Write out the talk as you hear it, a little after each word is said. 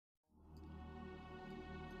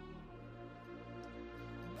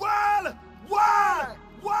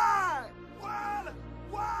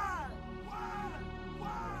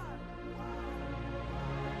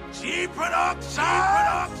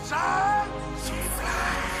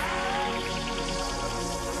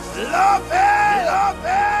Love it, love it, love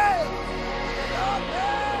it.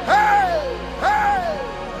 Hey, hey,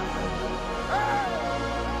 hey.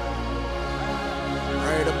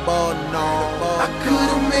 Right about now. I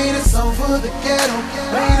could've made a song for the ghetto,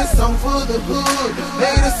 made a song for the hood,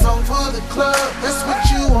 made a song for the club. That's what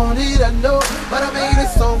you wanted, I know, but I made a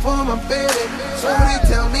song for my baby. So they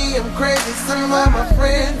tell me I'm crazy. Some of my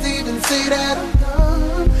friends even say that I'm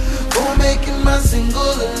dumb for making my single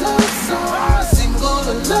a love song, single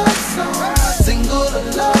a love song, single a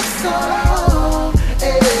love song.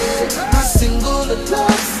 Hey, my single a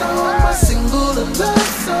love song, my single a love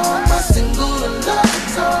song, my single a love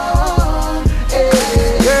song.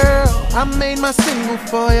 Hey, girl, I made my single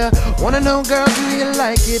for ya. Wanna know, girl, do you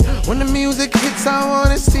like it? When the music hits, I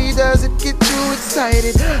wanna see, does it get you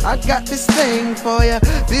excited? I got this thing for ya.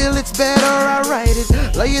 Feel it's better, I write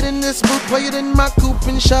it. Lay it in this booth, play it in my coupe,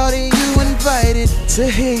 and shawty, you invited to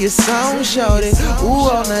hear your song, shawty. Ooh,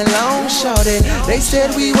 all night long, shawty. They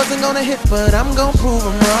said we wasn't gonna hit, but I'm gonna prove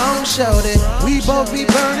them wrong, shawty. We both be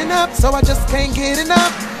burning up, so I just can't get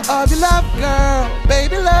enough of your love, girl.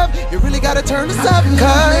 Baby love, you really gotta turn this up, cause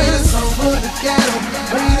I made a song for the ghetto,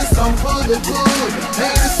 made a song for the hood,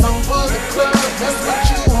 made a song for the club. That's what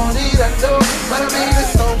you wanted, I know, but I made a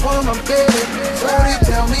song for my baby. So they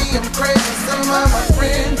tell me I'm crazy. Some of my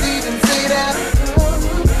friends even say that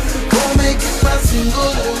for making my single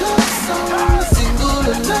a love song, single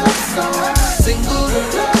a love song, single a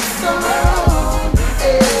love song.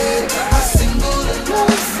 Hey, my single a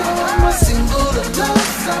love song, my single a love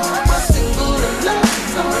song, my single a love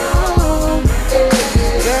song. Hey,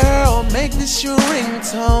 girl, make this your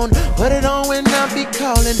ringtone. Put it on when I be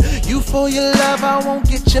calling you for your love. I won't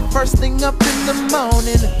get you first thing up in the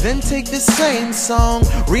morning. Then take this same song,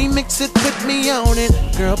 remix it, put me on it.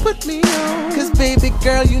 Girl, put me on. Cause baby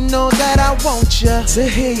girl, you know that I want you to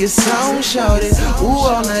hear your song, shawty. Ooh,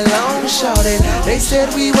 all night long, shawty. They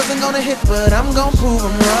said we wasn't gonna hit, but I'm gonna prove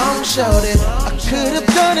them wrong, shawty. I could have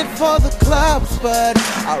done it for the clubs, but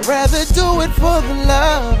I'd rather do it for the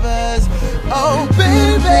lovers. Oh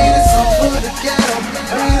baby, made a song for the ghetto,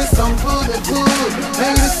 made a song for the hood,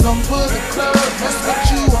 made a song for the club. That's what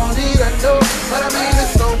you wanted, I know, but I made a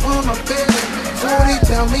song for my baby. So they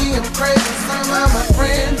tell me I'm crazy. Some of my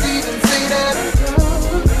friends even say that I'm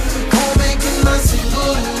dumb for making my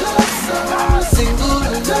single a love song, single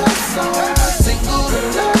a love song, single a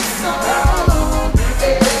love song.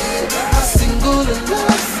 Hey, my single a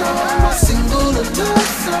love song, my single a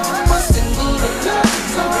love song, my single a love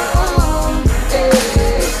song.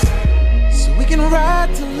 Hey, so we can ride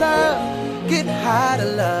to love, get high to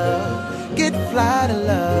love, get fly to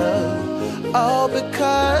love, all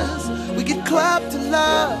because we get club to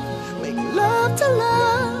love, make love to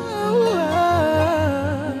love.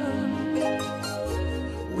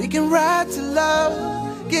 We can ride to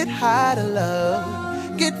love, get high to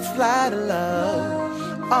love, get fly to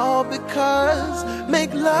love, all because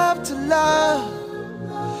make love to love.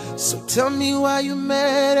 So tell me why you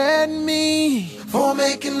mad at me for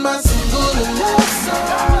making my single a love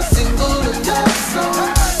song, single a love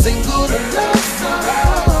song, single a love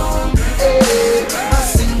song. Hey, my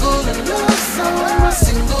single a love song, my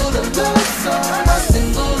single a love song.